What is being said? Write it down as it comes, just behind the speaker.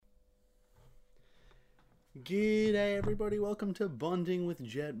G'day everybody, welcome to Bonding with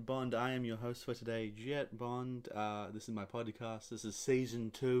Jet Bond. I am your host for today, Jet Bond. This is my podcast. This is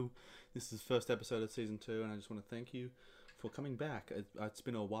season 2. This is the first episode of season 2, and I just want to thank you for coming back. It's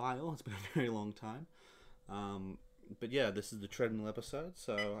been a while, it's been a very long time. But yeah, this is the treadmill episode,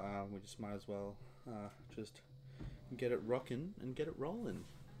 so we just might as well just get it rocking and get it rolling.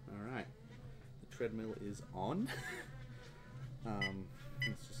 Alright, the treadmill is on.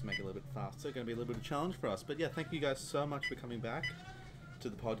 Let's just make it a little bit faster. Going to be a little bit of a challenge for us. But yeah, thank you guys so much for coming back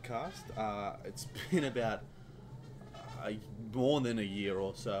to the podcast. It's been about more than a year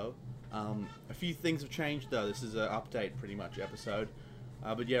or so. A few things have changed though. This is an update pretty much episode.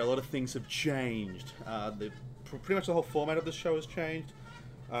 But yeah, a lot of things have changed. Pretty much the whole format of the show has changed.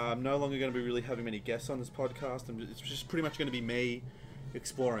 I'm no longer going to be really having many guests on this podcast. It's just pretty much going to be me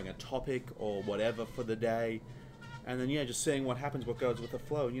exploring a topic or whatever for the day. And then, yeah, just seeing what happens, what goes with the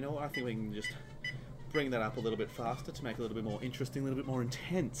flow. You know what? I think we can just bring that up a little bit faster to make it a little bit more interesting, a little bit more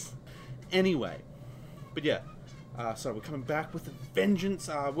intense. Anyway, but yeah, so we're coming back with a vengeance.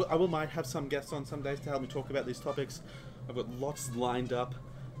 I might have some guests on some days to help me talk about these topics. I've got lots lined up.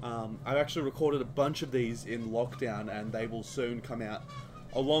 I've actually recorded a bunch of these in lockdown, and they will soon come out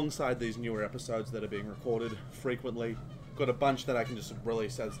alongside these newer episodes that are being recorded frequently. Got a bunch that I can just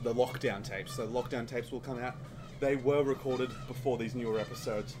release as the lockdown tapes. So the lockdown tapes will come out. They were recorded before these newer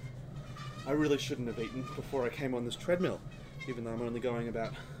episodes. I really shouldn't have eaten before I came on this treadmill, even though I'm only going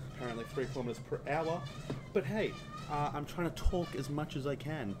about apparently 3 kilometers per hour. But hey, I'm trying to talk as much as I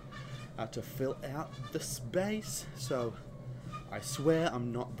can to fill out the space, so I swear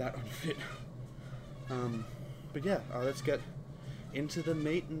I'm not that unfit. But yeah, let's get into the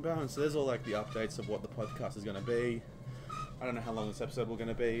meat and bones. So there's all like the updates of what the podcast is going to be. I don't know how long this episode will going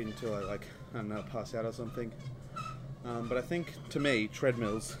to be until I don't know, pass out or something. But I think, to me,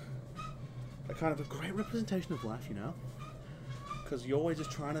 treadmills are kind of a great representation of life, you know? Because you're always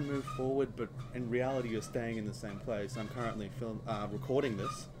just trying to move forward, but in reality you're staying in the same place. I'm currently recording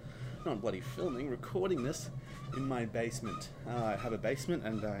this. Not bloody filming, recording this in my basement. I have a basement,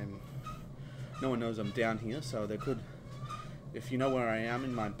 and no one knows I'm down here, so they could, if you know where I am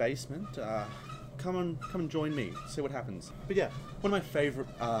in my basement, come and join me, see what happens. But yeah, one of my favourite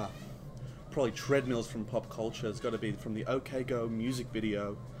probably treadmills from pop culture has got to be from the OK Go music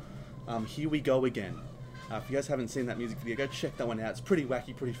video, Here We Go Again. If you guys haven't seen that music video, go check that one out. It's pretty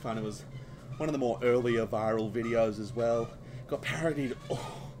wacky, pretty fun. It was one of the more earlier viral videos as well. Got parodied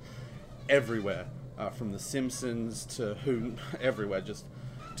everywhere, from The Simpsons to who, everywhere. Just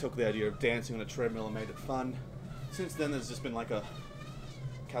took the idea of dancing on a treadmill and made it fun. Since then there's just been like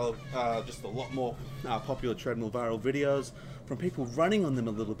just a lot more popular treadmill viral videos, from people running on them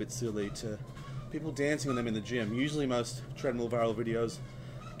a little bit silly to people dancing on them in the gym. Usually most treadmill viral videos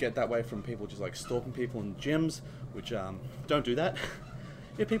get that way from people just like stalking people in gyms, which don't do that.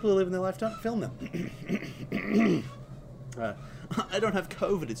 If people are living their life, don't film them. I don't have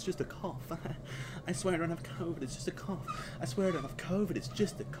COVID, it's just a cough. I swear I don't have COVID, it's just a cough. I swear I don't have COVID, it's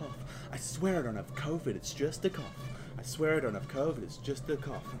just a cough. I swear I don't have COVID, it's just a cough. I swear I don't have COVID, it's just a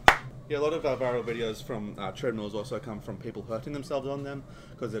cough. Yeah, a lot of viral videos from treadmills also come from people hurting themselves on them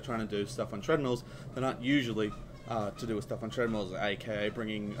because they're trying to do stuff on treadmills that aren't usually to do with stuff on treadmills, aka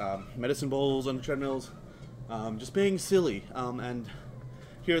bringing medicine balls on treadmills, just being silly. And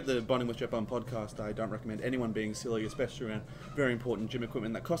here at the Bonding with Jet Bond podcast, I don't recommend anyone being silly, especially around very important gym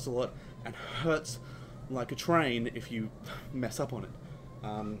equipment that costs a lot and hurts like a train if you mess up on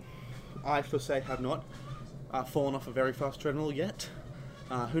it. I, for say, have not fallen off a very fast treadmill yet.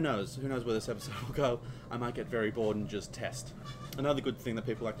 Who knows? Who knows where this episode will go? I might get very bored and just test. Another good thing that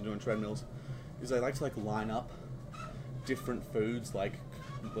people like to do on treadmills is they like to line up different foods, like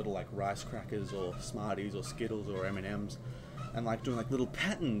little rice crackers or Smarties or Skittles or M&Ms, and doing little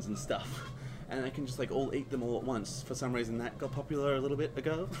patterns and stuff. And they can just all eat them all at once. For some reason that got popular a little bit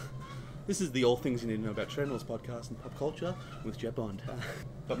ago. This is the All Things You Need to Know About Treadmills podcast and pop culture with Jet Bond.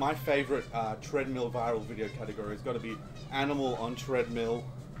 But my favourite treadmill viral video category has got to be animal on treadmill,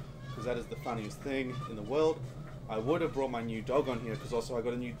 because that is the funniest thing in the world. I would have brought my new dog on here, because also I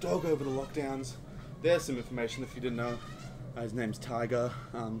got a new dog over the lockdowns. There's some information if you didn't know. His name's Tiger.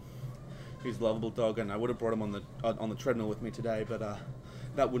 He's a lovable dog, and I would have brought him on the treadmill with me today, but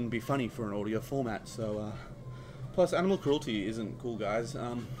that wouldn't be funny for an audio format. So, plus animal cruelty isn't cool, guys.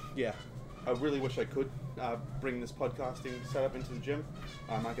 Yeah. I really wish I could bring this podcasting setup into the gym.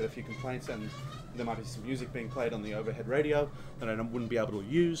 I might get a few complaints, and there might be some music being played on the overhead radio that I wouldn't be able to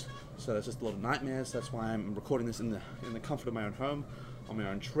use. So that's just a lot of nightmares. That's why I'm recording this in the comfort of my own home on my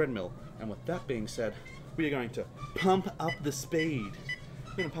own treadmill. And with that being said, we are going to pump up the speed.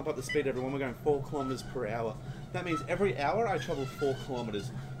 I'm going to pump up the speed, everyone. We're going 4 kilometers per hour. That means every hour I travel 4 kilometers.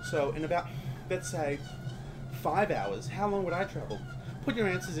 So in about, let's say, 5 hours, how long would I travel? Put your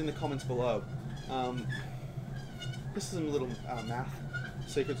answers in the comments below. This is some little math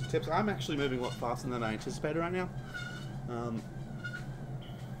secrets and tips. I'm actually moving a lot faster than I anticipated right now.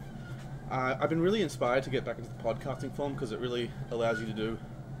 I've been really inspired to get back into the podcasting form because it really allows you to do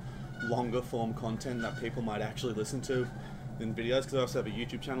longer form content that people might actually listen to than videos, because I also have a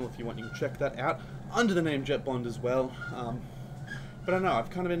YouTube channel. If you want, you can check that out under the name Jet Bond as well. But I don't know, I've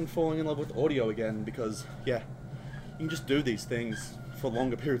kind of been falling in love with audio again because, yeah, you can just do these things for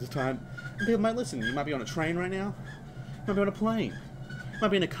longer periods of time and people might listen. You might be on a train right now, you might be on a plane, you might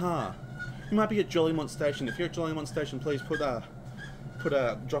be in a car, you might be at Jolimont Station. If you're at Jolimont Station, please drop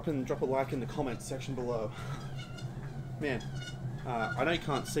a like in the comments section below. Man, I know you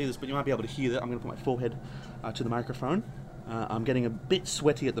can't see this, but you might be able to hear that. I'm going to put my forehead to the microphone. I'm getting a bit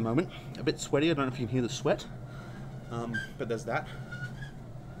sweaty at the moment. A bit sweaty. I don't know if you can hear the sweat. But there's that.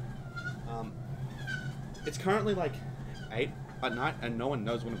 It's currently like 8 at night and no one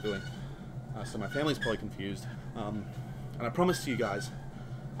knows what I'm doing. So my family's probably confused. And I promise to you guys,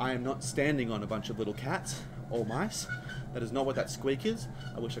 I am not standing on a bunch of little cats or mice. That is not what that squeak is.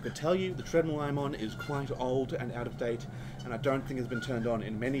 I wish I could tell you. The treadmill I'm on is quite old and out of date, and I don't think it's been turned on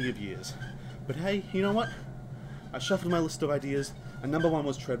in many of years. But hey, you know what? I shuffled my list of ideas, and number 1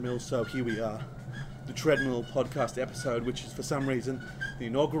 was treadmills, so here we are. The Treadmill podcast episode, which is for some reason the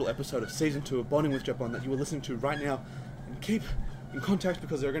inaugural episode of Season 2 of Bonding with Jet Bond that you are listening to right now. And keep in contact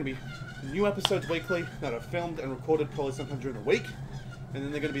because there are going to be new episodes weekly that are filmed and recorded probably sometime during the week. And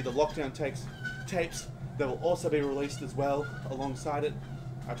then they're going to be the lockdown tapes that will also be released as well alongside it.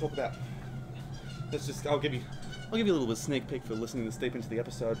 I talk about, I'll give you a little bit of a sneak peek for listening this deep into the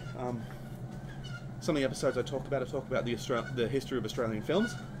episode. Some of the episodes I talk about the history of Australian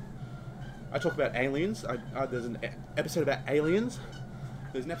films. I talk about aliens. There's an episode about aliens.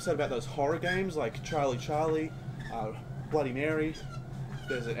 There's an episode about those horror games like Charlie Charlie, Bloody Mary.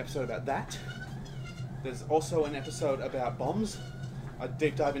 There's an episode about that. There's also an episode about bombs. I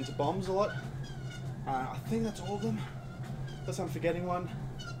deep dive into bombs a lot. I think that's all of them. Unless I'm forgetting one.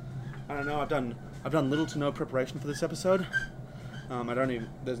 I don't know. I've done little to no preparation for this episode.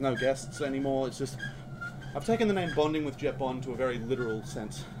 There's no guests anymore. It's just I've taken the name Bonding with Jet Bond to a very literal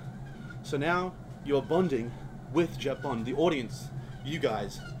sense. So now you're bonding with Jet Bond. The audience, you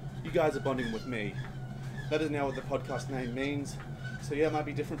guys are bonding with me. That is now what the podcast name means. So yeah, it might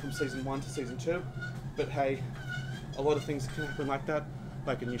be different from Season 1 to Season 2, but hey, a lot of things can happen like that.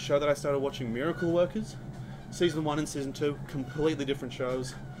 Like a new show that I started watching, Miracle Workers. Season 1 and Season 2, completely different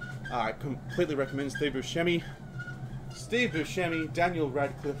shows. I completely recommend Steve Buscemi, Daniel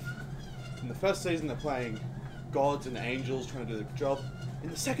Radcliffe. In the first season, they're playing gods and angels trying to do the job. In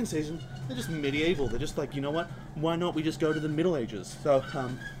the second season, they're just medieval. They're just like, you know what? Why not we just go to the Middle Ages? So,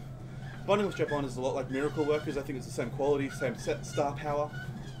 Bonding with Jet Bond is a lot like Miracle Workers. I think it's the same quality, same star power.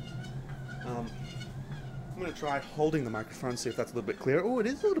 I'm going to try holding the microphone, see if that's a little bit clearer. Oh, it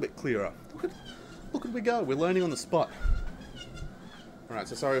is a little bit clearer. Look at we go. We're learning on the spot. Alright,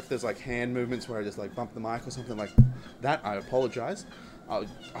 so sorry if there's like hand movements where I just like bump the mic or something like that. I apologize. I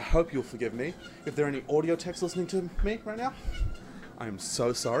hope you'll forgive me. If there are any audio techs listening to me right now, I am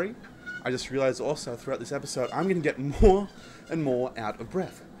so sorry. I just realized also throughout this episode, I'm going to get more and more out of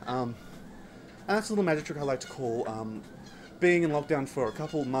breath. And that's a little magic trick I like to call being in lockdown for a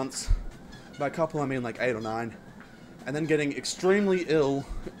couple months. By couple, I mean like 8 or 9. And then getting extremely ill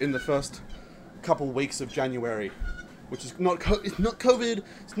in the first couple weeks of January. Which is it's not COVID.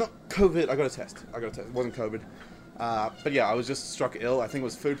 It's not COVID. I got a test. It wasn't COVID. But yeah, I was just struck ill. I think it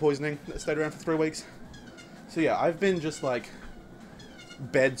was food poisoning that stayed around for 3 weeks. So yeah, I've been just like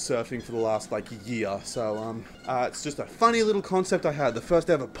bed surfing for the last like year. So it's just a funny little concept I had. The first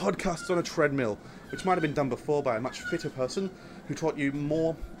ever podcast on a treadmill, which might have been done before by a much fitter person who taught you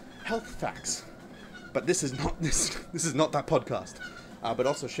more health facts. But this is not this is not that podcast. But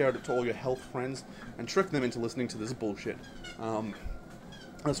also share it to all your health friends and trick them into listening to this bullshit.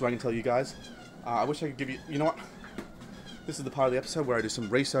 That's what I can tell you guys. I wish I could give you... You know what? This is the part of the episode where I do some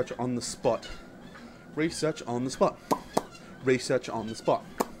research on the spot. Research on the spot. Research on the spot.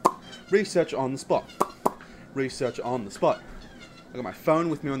 Research on the spot. Research on the spot. I got my phone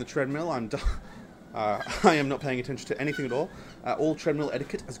with me on the treadmill. I am not paying attention to anything at all. All treadmill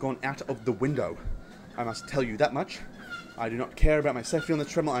etiquette has gone out of the window. I must tell you that much. I do not care about my safety on the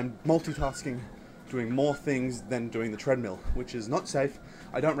treadmill. I'm multitasking doing more things than doing the treadmill, which is not safe.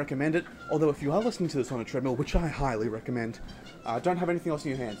 I don't recommend it, although if you are listening to this on a treadmill, which I highly recommend, don't have anything else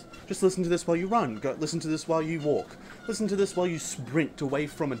in your hands. Just listen to this while you run. Go listen to this while you walk. Listen to this while you sprint away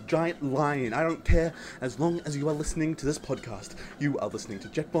from a giant lion. I don't care, as long as you are listening to this podcast. You are listening to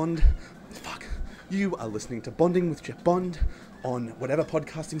Jet Bond. Fuck. You are listening to Bonding with Jet Bond on whatever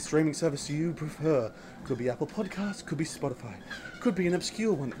podcasting streaming service you prefer. Could be Apple Podcasts, could be Spotify, could be an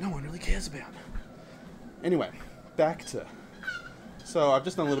obscure one that no one really cares about. Anyway, back to... So I've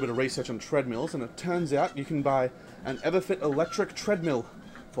just done a little bit of research on treadmills, and it turns out you can buy an Everfit electric treadmill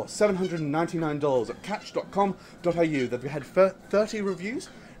for $799 at catch.com.au. They've had 30 reviews,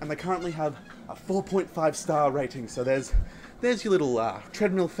 and they currently have a 4.5 star rating. So there's your little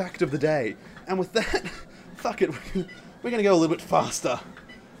treadmill fact of the day. And with that, fuck it, we're gonna go a little bit faster.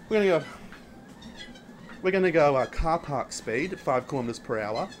 We're gonna go car park speed, 5 kilometers per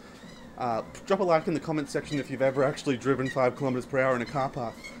hour. Drop a like in the comment section if you've ever actually driven 5 kilometers per hour in a car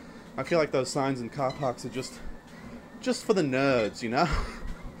park. I feel like those signs in car parks are just for the nerds, you know?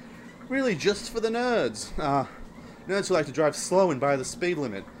 Really, just for the nerds. Nerds who like to drive slow and by the speed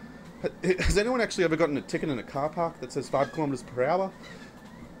limit. Has anyone actually ever gotten a ticket in a car park that says 5 kilometers per hour?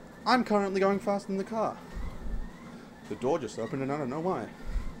 I'm currently going faster in the car. The door just opened and I don't know why.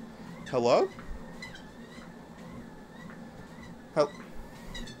 Hello?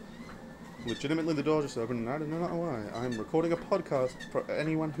 Legitimately, the door just opened and I don't know why. I'm recording a podcast for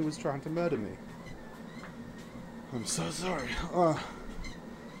anyone who is trying to murder me. I'm so sorry.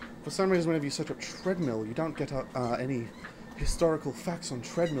 For some reason, whenever you search up treadmill, you don't get any historical facts on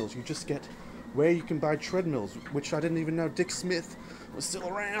treadmills. You just get where you can buy treadmills, which I didn't even know Dick Smith was still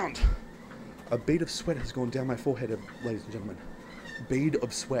around. A bead of sweat has gone down my forehead, ladies and gentlemen. Bead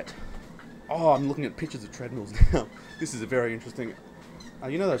of sweat. Oh, I'm looking at pictures of treadmills now. This is a very interesting...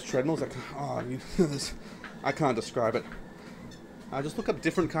 you know those treadmills? I can't describe it. Just look up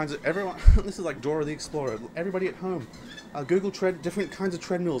different kinds of... Everyone. This is like Dora the Explorer. Everybody at home. Google different kinds of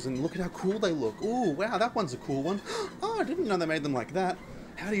treadmills and look at how cool they look. Ooh, wow, that one's a cool one. Oh, I didn't know they made them like that.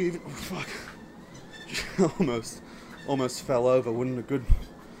 How do you even... Oh, fuck. Almost fell over. Wouldn't a good...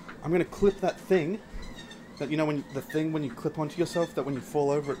 I'm going to clip that thing. That, you know, when you clip onto yourself, that when you fall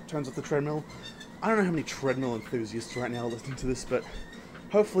over, it turns off the treadmill. I don't know how many treadmill enthusiasts right now are listening to this, but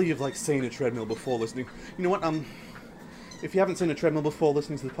hopefully you've, like, seen a treadmill before listening. You know what, if you haven't seen a treadmill before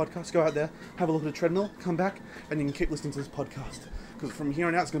listening to the podcast, go out there, have a look at a treadmill, come back, and you can keep listening to this podcast. Because from here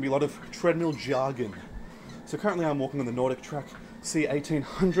on out, it's going to be a lot of treadmill jargon. So currently I'm walking on the Nordic Track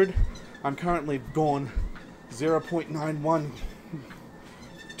C1800. I'm currently gone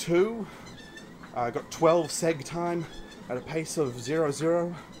 0.912. I got 12 seg time at a pace of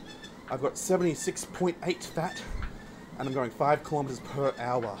 0.0. I've got 76.8 fat, and I'm going 5 kilometers per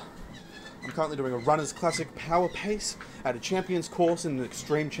hour. I'm currently doing a runner's classic power pace at a champion's course in an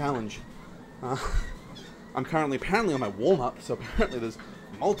extreme challenge. I'm currently apparently on my warm-up, so apparently there's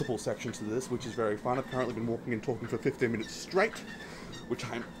multiple sections to this, which is very fun. I've currently been walking and talking for 15 minutes straight, which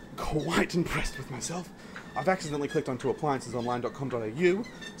I'm quite impressed with myself. I've accidentally clicked onto appliancesonline.com.au,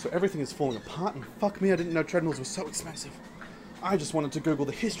 so everything is falling apart, and fuck me, I didn't know treadmills were so expensive. I just wanted to Google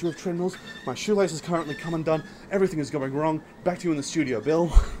the history of treadmills. My shoelace has currently come undone. Everything is going wrong. Back to you in the studio,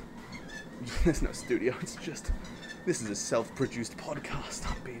 Bill. There's no studio. It's just... This is a self-produced podcast.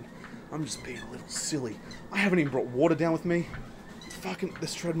 I'm just being a little silly. I haven't even brought water down with me. Fucking...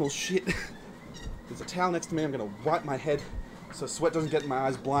 This treadmill's shit. There's a towel next to me. I'm gonna wipe my head so sweat doesn't get in my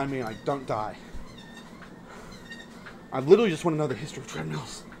eyes, blind me, and I don't die. I literally just want to know the history of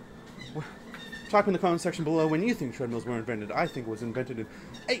treadmills. Type in the comment section below when you think treadmills were invented. I think it was invented in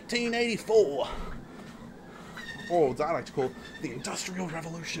 1884. Or as I like to call the Industrial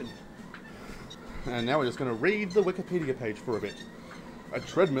Revolution. And now we're just going to read the Wikipedia page for a bit. A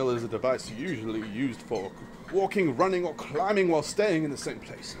treadmill is a device usually used for walking, running, or climbing while staying in the same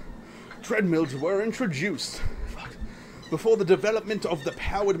place. Treadmills were introduced before the development of the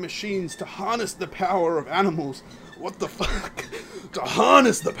powered machines to harness the power of animals. What the fuck? To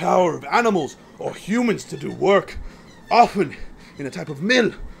harness the power of animals or humans to do work, often in a type of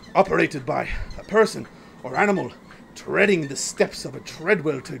mill operated by a person or animal treading the steps of a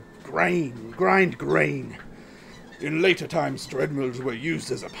treadmill to grind grain. In later times, treadmills were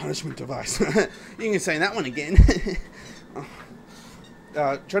used as a punishment device. You can say that one again.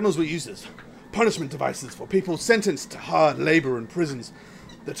 Treadmills were used as punishment devices for people sentenced to hard labor in prisons.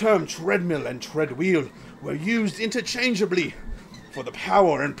 The term treadmill and treadwheel were used interchangeably for the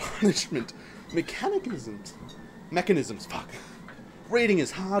power and punishment mechanisms. Fuck. Reading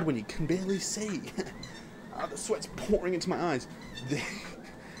is hard when you can barely see. The sweat's pouring into my eyes. The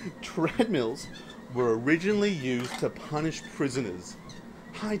treadmills were originally used to punish prisoners.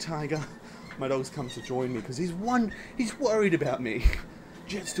 Hi, Tiger. My dog's come to join me because he's worried about me.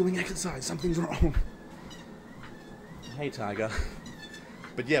 Jet's doing exercise, something's wrong. Hey, Tiger.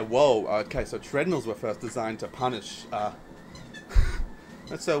 But yeah, whoa, okay, so treadmills were first designed to punish,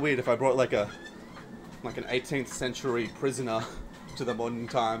 that's so weird. If I brought like an 18th century prisoner to the modern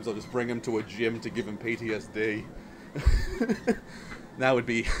times, I'll just bring him to a gym to give him PTSD. that would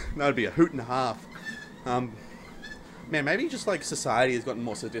be a hoot and a half. Man, maybe just like society has gotten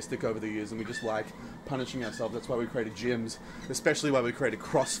more sadistic over the years and we just like punishing ourselves. That's why we created gyms, especially why we created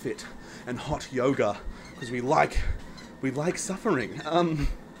CrossFit and hot yoga, because we like suffering.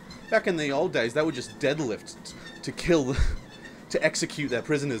 Back in the old days, they would just deadlift to execute their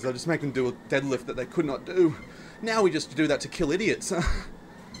prisoners. They'll just make them do a deadlift that they could not do. Now we just do that to kill idiots.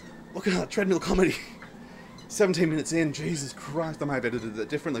 Look at that treadmill comedy. 17 minutes in, Jesus Christ. I might have edited it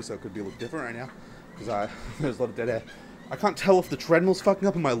differently so it could be a little different right now. Because there's a lot of dead air. I can't tell if the treadmill's fucking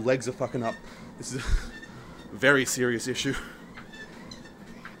up or my legs are fucking up. This is a very serious issue.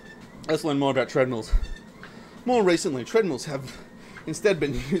 Let's learn more about treadmills. More recently, treadmills have instead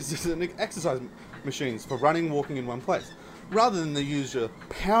been used as exercise machines for running, walking in one place. Rather than the user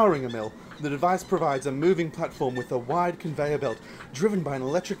powering a mill, the device provides a moving platform with a wide conveyor belt driven by an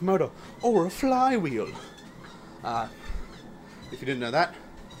electric motor or a flywheel. If you didn't know that,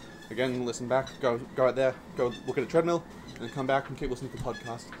 again, listen back, go out there, go look at a treadmill, and come back and keep listening to the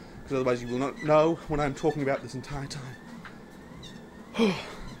podcast, because otherwise you will not know what I'm talking about this entire time.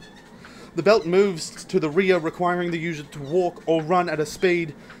 The belt moves to the rear, requiring the user to walk or run at a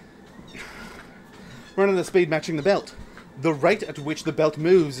speed matching the belt. The rate at which the belt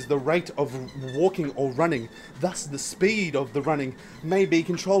moves is the rate of walking or running. Thus, the speed of the running may be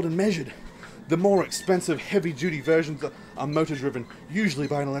controlled and measured. The more expensive, heavy-duty versions are motor-driven, usually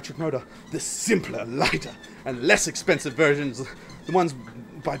by an electric motor. The simpler, lighter, and less expensive versions, the ones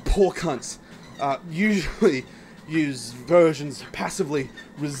by poor cunts, usually use versions passively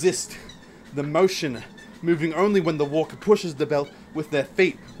resist the motion, moving only when the walker pushes the belt with their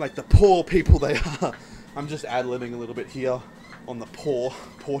feet, like the poor people they are. I'm just ad-libbing a little bit here on the poor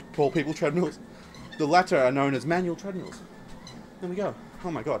people treadmills. The latter are known as manual treadmills. There we go.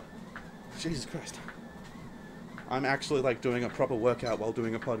 Oh my god. Jesus Christ. I'm actually like doing a proper workout while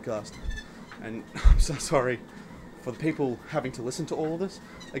doing a podcast. And I'm so sorry for the people having to listen to all of this.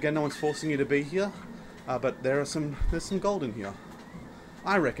 Again, no one's forcing you to be here, but there's some gold in here.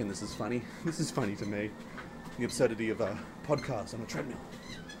 I reckon this is funny. This is funny to me. The absurdity of a podcast on a treadmill.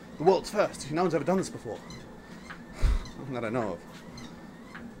 The world's first. No one's ever done this before. That I know of.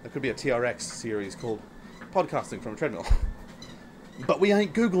 There could be a TRX series called Podcasting from a Treadmill. But we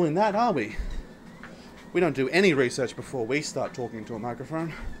ain't Googling that, are we? We don't do any research before we start talking to a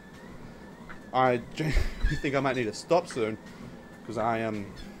microphone. I think I might need to stop soon, because I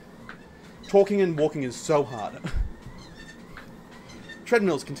am... talking and walking is so hard.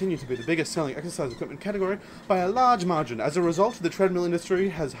 Treadmills continue to be the biggest selling exercise equipment category by a large margin. As a result, the treadmill industry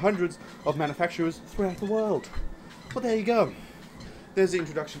has hundreds of manufacturers throughout the world. Well, there you go. There's the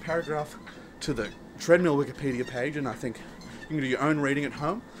introduction paragraph to the treadmill Wikipedia page, and I think you can do your own reading at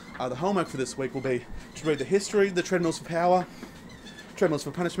home. The homework for this week will be to read the history, the treadmills for power, treadmills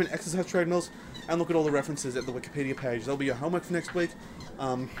for punishment, exercise treadmills, and look at all the references at the Wikipedia page. That'll be your homework for next week.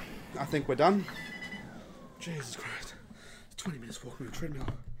 I think we're done. Jesus Christ. 20 minutes walking on a treadmill.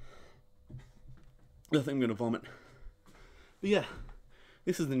 I think I'm going to vomit. But yeah,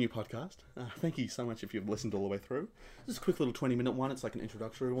 this is the new podcast. Thank you so much if you've listened all the way through. This is a quick little 20-minute one. It's like an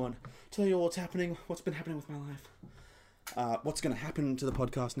introductory one. Tell you all what's happening, what's been happening with my life, what's going to happen to the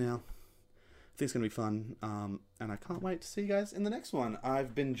podcast now. I think it's going to be fun, and I can't wait to see you guys in the next one.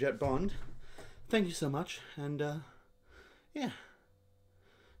 I've been Jet Bond. Thank you so much, and yeah,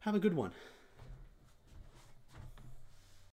 have a good one.